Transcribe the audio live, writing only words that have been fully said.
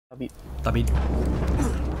Tabit.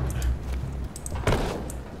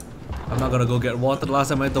 I'm not gonna go get water. Last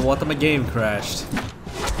time I had the water, my game crashed.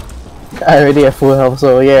 I already have full health,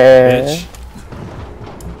 so yeah. Bitch.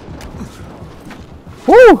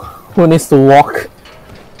 Woo! Who needs to walk?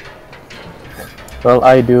 Well,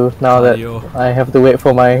 I do, now that I have to wait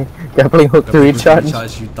for my grappling hook to recharge.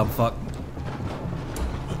 You dumb fuck.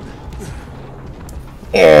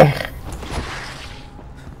 Yeah.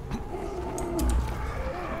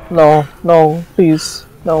 No, no, please,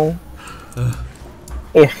 no.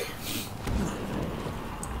 Eh.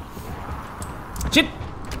 Shit!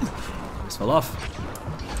 Just fell off.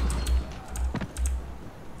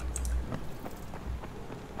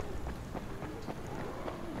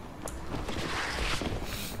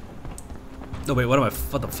 No wait,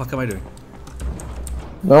 what the fuck am I doing?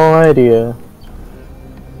 No idea.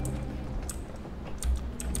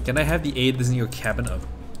 Can I have the aid that's in your cabin up?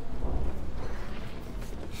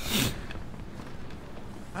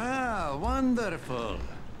 Ah, wonderful.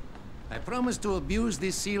 I promise to abuse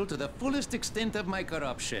this seal to the fullest extent of my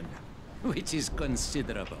corruption, which is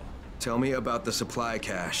considerable. Tell me about the supply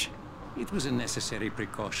cache. It was a necessary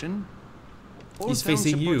precaution. He's Old Town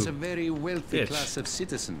facing you. supports a very wealthy Bitch. class of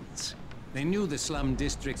citizens. They knew the slum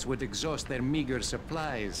districts would exhaust their meager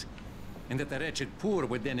supplies, and that the wretched poor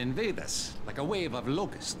would then invade us, like a wave of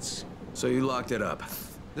locusts. So you locked it up.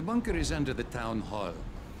 The bunker is under the town hall.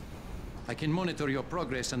 I can monitor your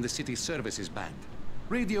progress on the city services band.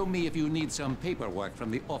 Radio me if you need some paperwork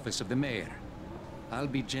from the office of the mayor. I'll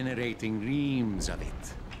be generating reams of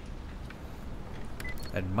it.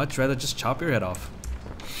 I'd much rather just chop your head off.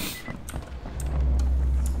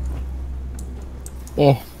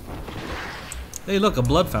 Eh. Hey look, a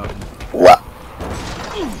blood fountain. What?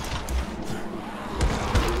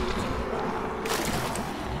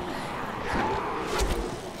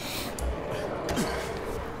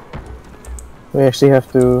 We actually have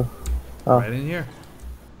to... Oh. Right in here.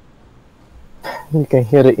 You can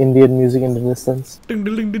hear the Indian music in the distance. Ding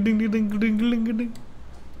ding ding ding ding ding ding ding ding ding.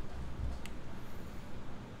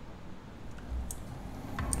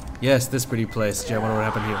 Yes, this pretty place. Gee, I wonder what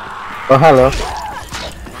happened here. Oh, hello.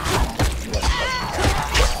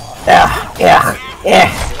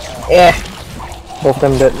 Yeah. Both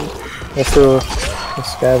them dead. Let's do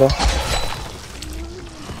this guy though.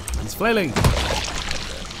 He's flailing.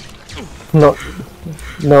 No,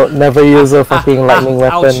 never use a fucking lightning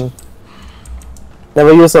weapon. Ouch.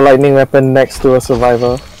 Never use a lightning weapon next to a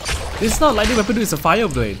survivor. This is not lightning weapon, it's a fire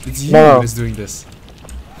blade. It's you No. who's doing this.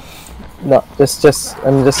 No,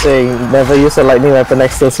 I'm just saying, never use a lightning weapon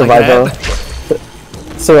next to a survivor.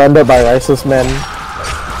 Surrounded by righteous men.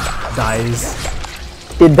 Dies.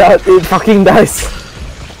 It does. It fucking dies.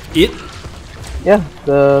 It? Yeah,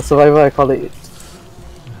 the survivor, I call it.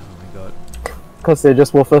 Oh my god. Because they're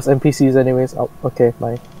just worthless NPCs anyways. Oh, okay,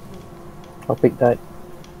 my topic died.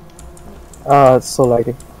 Ah, it's so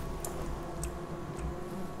laggy.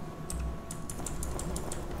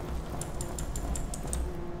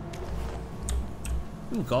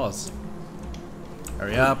 Ooh, gauze.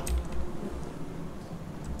 Hurry up.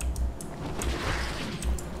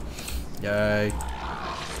 Yay.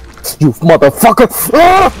 You motherfucker!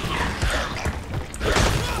 Ah!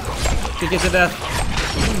 Kick it to death.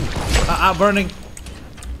 Burning.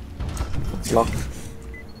 It's locked.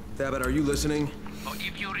 Thabit, are you listening? Oh,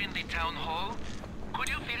 if you're in the town hall, could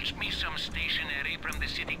you fetch me some stationery from the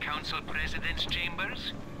city council president's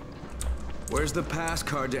chambers? Where's the pass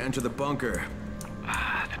card to enter the bunker?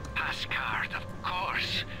 Ah, the pass card, of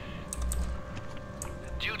course.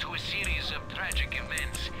 Due to a series of tragic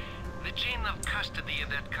events, the chain of custody of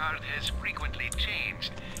that card has frequently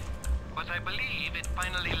changed. But I believe it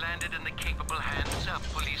finally landed in the capable hands of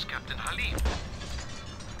Police Captain Halim.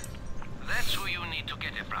 That's who you need to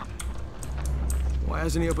get it from. Why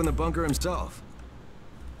hasn't he opened the bunker himself?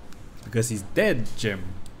 Because he's dead, Jim.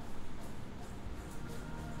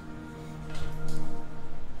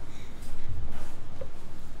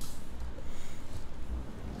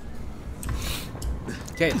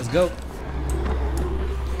 Okay, let's go.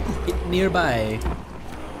 Hit nearby.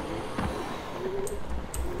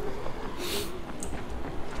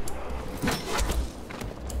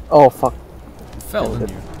 Oh fuck. You fell, didn't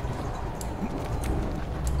you?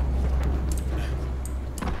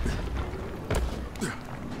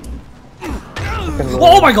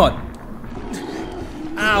 Oh my god!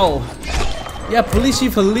 Ow! Yeah, Police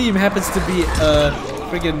Chief Halim happens to be a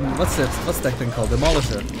friggin' what's that thing called?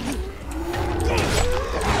 Demolisher.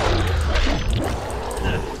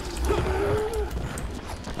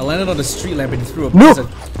 I landed on the street lamp and he threw a piece of...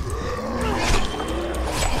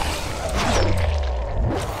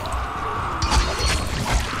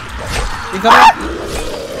 Incoming!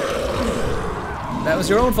 That was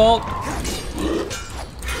your own fault.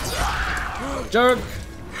 Jerk!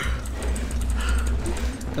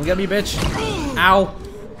 Come get me, bitch. Ow!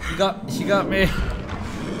 You got me.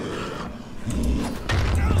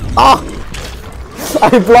 Ah!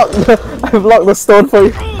 I blocked the stone for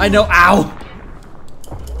you. I know, ow!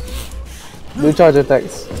 Blue charge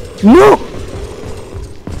attacks. No!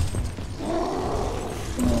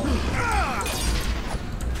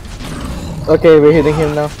 Okay, we're hitting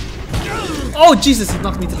him now. Oh Jesus, he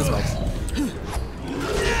knocked me to the spikes.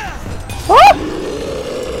 Ah!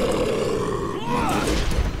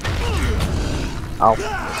 Ow.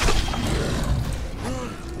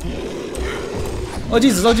 Oh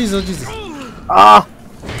Jesus, oh Jesus, oh Jesus. Ah!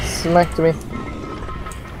 Smacked me.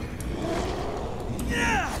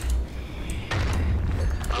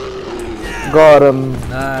 Got him.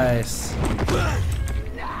 Nice.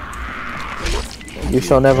 You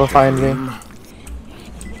shall never find me.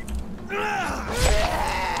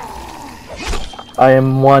 I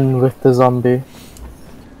am one with the zombie.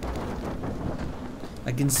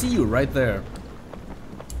 I can see you right there.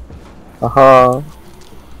 Aha.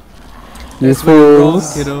 You That's where you're wrong,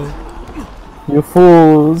 fools. kiddo. You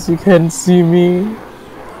fools. You can't see me.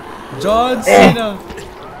 John Cena!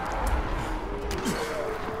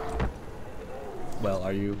 Well,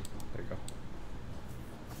 are you? There you go.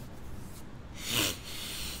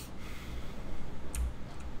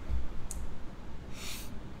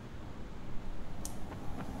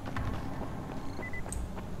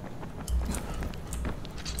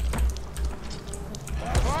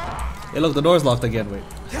 Hey look, the door's locked again, wait.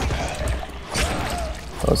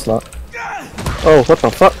 Oh, it's not. Oh, what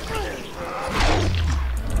the fuck?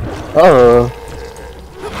 Oh.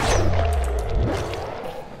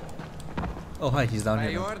 Oh hi, he's down By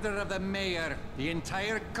here now. order of the mayor, the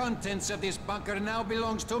entire contents of this bunker now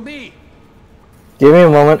belongs to me. Give me a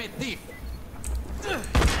moment. I'm a thief.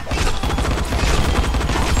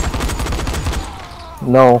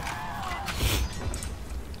 No.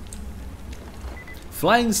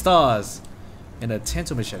 Flying stars! And a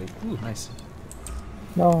Tanto machete. Ooh, nice.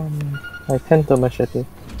 No. I tend to machete.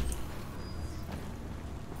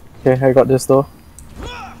 Okay, I got this door.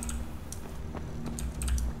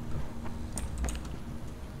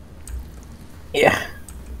 Yeah.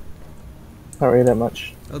 Not really that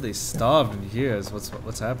much. Oh, they starved in here is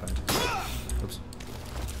what's happened. Oops.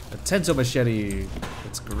 A Tanto machete.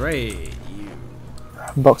 It's great. You.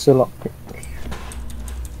 Boxer lockpick.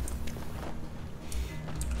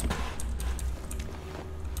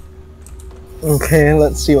 Okay,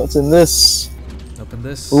 let's see what's in this. Open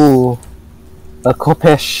this. Ooh. A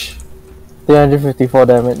Kopesh. 354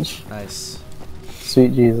 damage. Nice.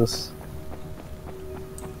 Sweet Jesus.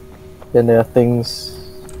 Then there are things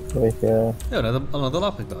over here. Yeah, another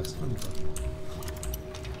lockpick dogs. Wonderful.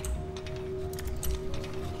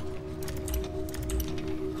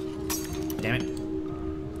 Damn it.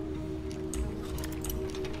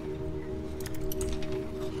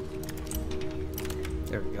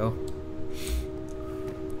 There we go.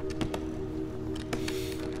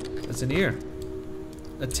 What's in here?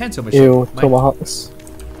 A Tanto machine. Ew, tomahawks.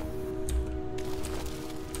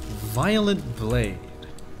 Violent blade.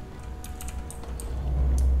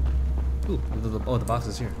 Ooh, the box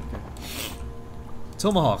is here. Okay.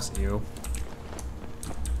 Tomahawks, ew.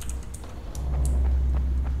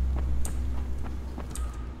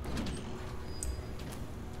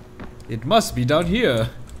 It must be down here.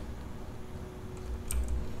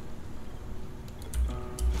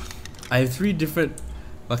 I have 3 different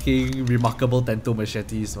fucking remarkable Tanto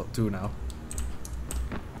machetes too now.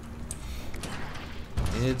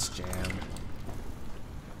 It's jammed.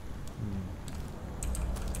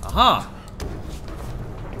 Aha!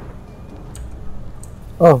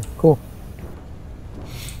 Oh, cool.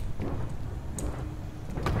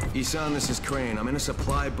 Isan, this is Crane. I'm in a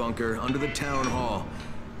supply bunker under the town hall.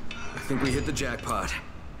 I think we hit the jackpot.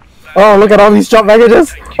 Oh, look at all these drop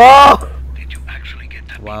packages! Oh! Did you actually get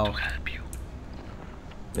that Wow. to help you?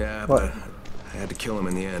 Yeah, What? but I had to kill him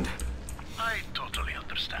in the end. I totally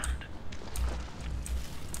understand.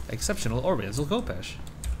 Exceptional Oriental Kopesh.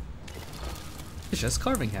 It's just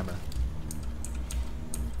carving hammer.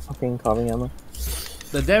 Fucking carving hammer.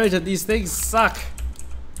 The damage of these things suck.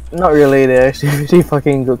 Not really, they're actually pretty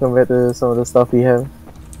fucking good compared to some of the stuff we have.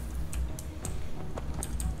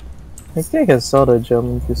 I think I can sell the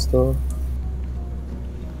German pistol.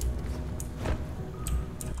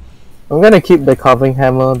 I'm gonna keep the carving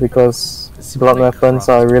hammer because It's blood like weapons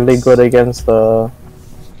are really good against the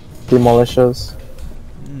demolishers.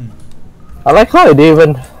 I like how it didn't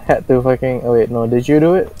even had to fucking. Oh wait, no. Did you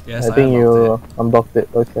do it? Yes, I think you unlocked unblocked it.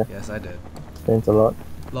 Okay, Yes, I did. thanks a lot.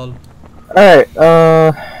 Lol. Alright,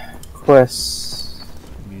 quest.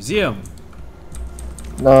 Museum.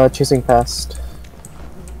 Chasing past.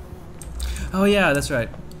 Oh yeah, that's right.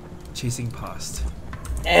 Chasing past.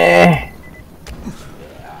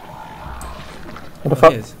 What the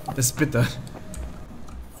fuck? Yes, the spitter.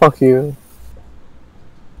 Fuck you.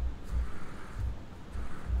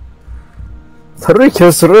 Tariq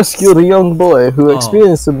has rescued a young boy who Oh.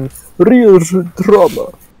 experienced some real trauma.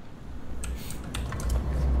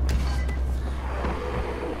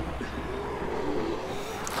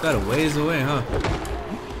 Got a ways away, huh?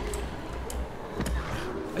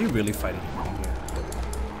 Are you really fighting him here?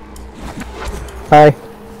 Hi.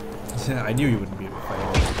 Yeah, I knew you wouldn't be able to fight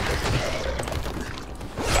him.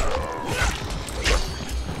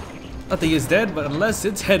 I think he's dead, but unless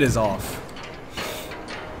its head is off.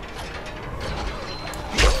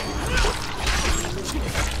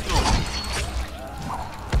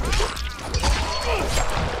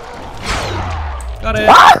 Got it!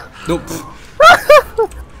 Nope.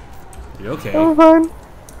 You okay? I'm fine.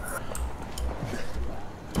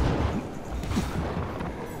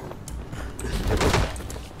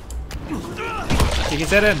 Kick his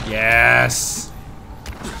head in. Yes.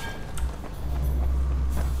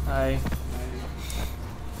 Hi.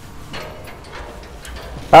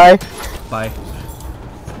 Hi. Bye.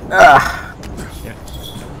 Ah. Yeah.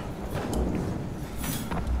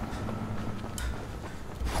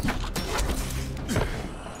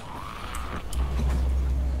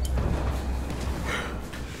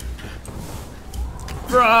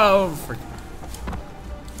 Bro.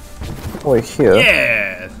 Wait here.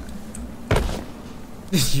 Yeah.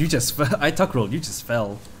 You just fell. I tuck rolled. You just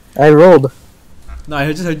fell. I rolled. No, I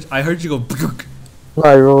heard you go. No,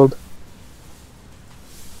 I rolled.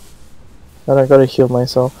 And I gotta heal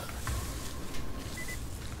myself.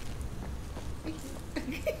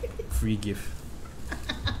 Free gift.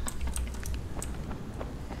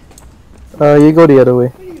 You go the other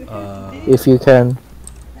way. Uh, If you can.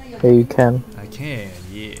 Yeah, you can. I can.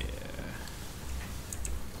 Yeah.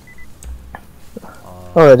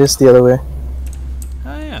 Oh, it is the other way.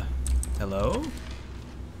 Oh yeah. Hello.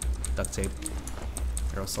 Duct tape.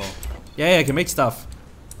 Aerosol. Yeah, I can make stuff.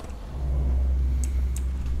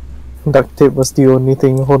 Duct tape was the only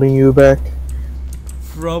thing holding you back.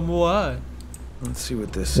 From what? Let's see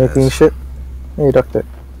what this Making says. shit. Hey, duct tape.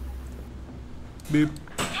 Beep.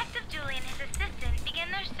 Detective Julie and his assistant begin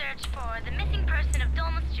their search for the missing person of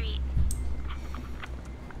Dolma Street.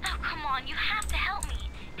 Oh, come on, you have to help me.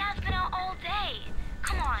 Dad's been out all day.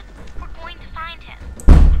 Come on, we're going to find him.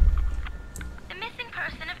 The missing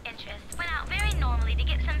person of interest went out very normally to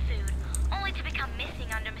get some food, only to become missing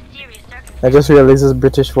under mysterious circumstances. I just realized his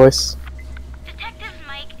British voice. Detectives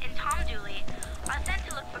Mike and Tom Dooley are sent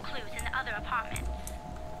to look for clues in the other apartments.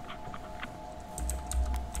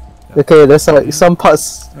 Okay, there's like some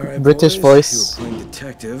parts All right, British boys, voice, You were playing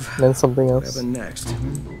detective. then something What else. happened next?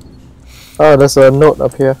 Oh, there's a note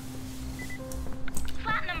up here.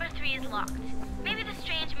 Flat number 3 is locked. Maybe the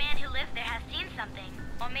strange man who lives there has seen something,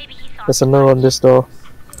 or maybe he saw. There's a note on this door.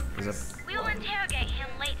 Is it? We will interrogate him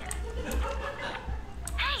later.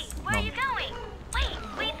 Hey, where are you going?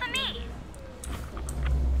 Wait for me.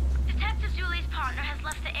 Detective Julie's partner has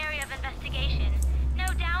left the area of investigation, no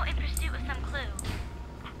doubt in pursuit of some clue.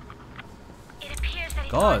 It appears that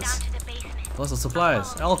he's gone Gauze. down to the basement. Lots of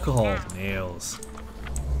supplies. Alcohol. Nails.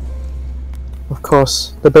 Of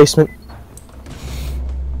course, the basement.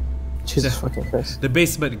 Jesus fucking Christ. The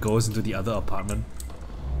basement goes into the other apartment.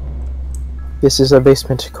 This is a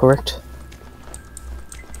basement, correct?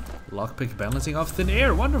 Lockpick balancing off thin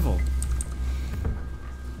air. Wonderful.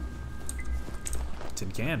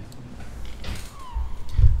 Tin can.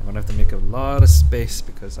 I'm gonna have to make a lot of space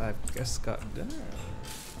because I've just got.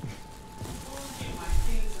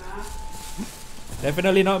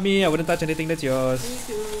 Definitely not me. I wouldn't touch anything that's yours.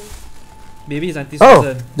 Maybe it's Auntie Oh,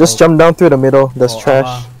 Susan. just jump down through the middle. There's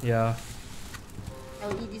trash. Yeah.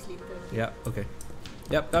 I'll eat this later. Yeah. Okay.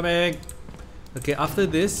 Yep. Coming. Okay. After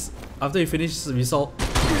this, after you finish the result.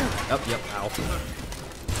 Yep. Ow.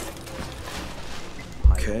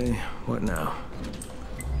 Okay, what now?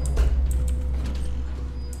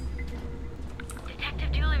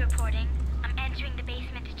 Detective Julie reporting. I'm entering the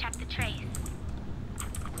basement to check the trace.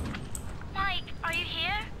 Mike, are you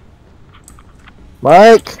here?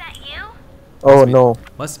 Mike! Is that you? Oh no.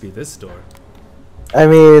 Must be this door. I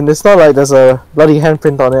mean, it's not like there's a bloody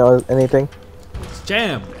handprint on it or anything. It's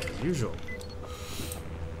jammed as usual.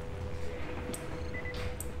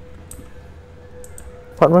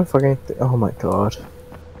 What my fucking oh my god.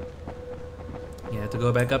 You have to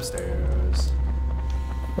go back upstairs.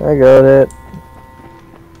 I got it.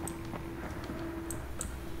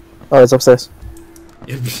 Oh, it's upstairs.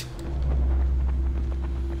 You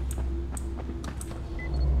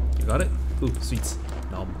got it? Ooh, sweets.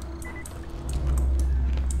 Nom.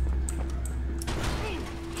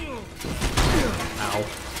 Ow.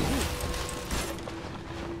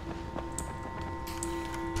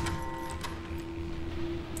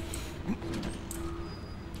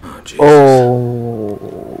 Oh, Jesus.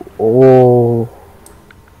 Oh. Oh.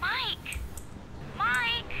 Mike!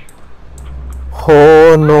 Mike!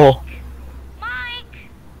 Oh no. Mike!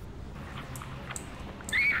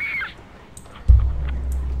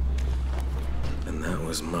 And that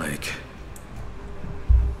was Mike.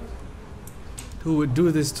 Who would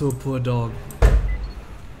do this to a poor dog?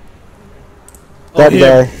 That him.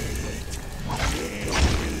 guy.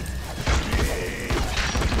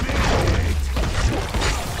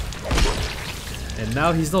 And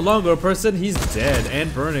now he's no longer a person, he's dead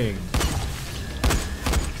and burning.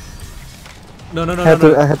 No, no, no, no, I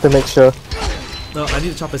no. had to make sure. No, I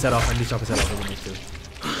need to chop his head off. I need to chop his head off. I need to.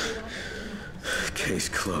 Case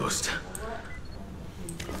closed.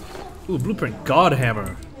 Ooh, blueprint. God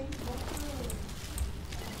hammer.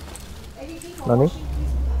 Nani?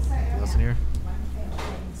 What's in here?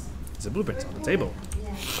 There's a blueprint on the table.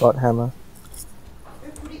 God hammer.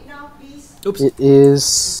 Oops. It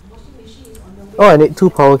is. Oh, I need 2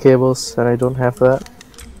 power cables, and I don't have that.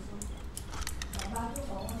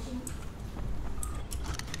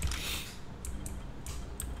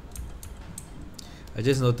 I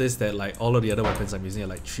just noticed that like all of the other weapons I'm using are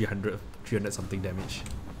like 300 something damage.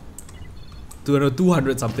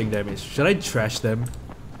 200 something damage. Should I trash them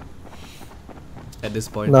at this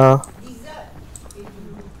point? Nah.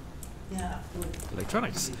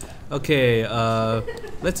 Electronics. Okay,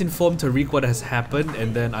 let's inform Tariq what has happened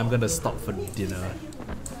and then I'm gonna stop for dinner.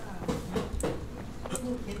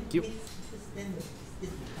 Thank you.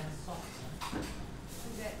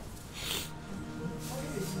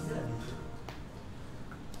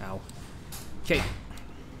 Ow. Okay.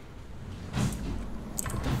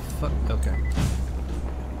 Fuck. Okay.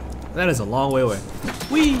 That is a long way away.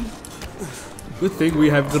 Whee! Good thing we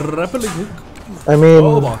have grappling hook. I mean,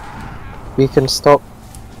 Oh boy. we can stop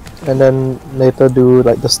and then later do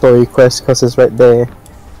like the story quest because it's right there.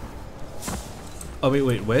 Oh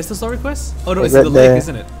wait, where's the story quest? Oh no, It's it's in the right lake, there.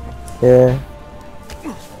 isn't it? Yeah.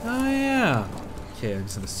 Oh yeah. Okay, I'm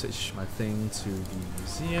just gonna switch my thing to the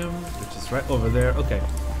museum, which is right over there. Okay.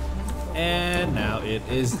 And now it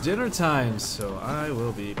is dinner time, so I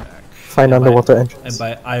will be back. Find And underwater by, entrance. And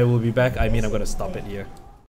by I will be back, I mean I'm gonna stop it here.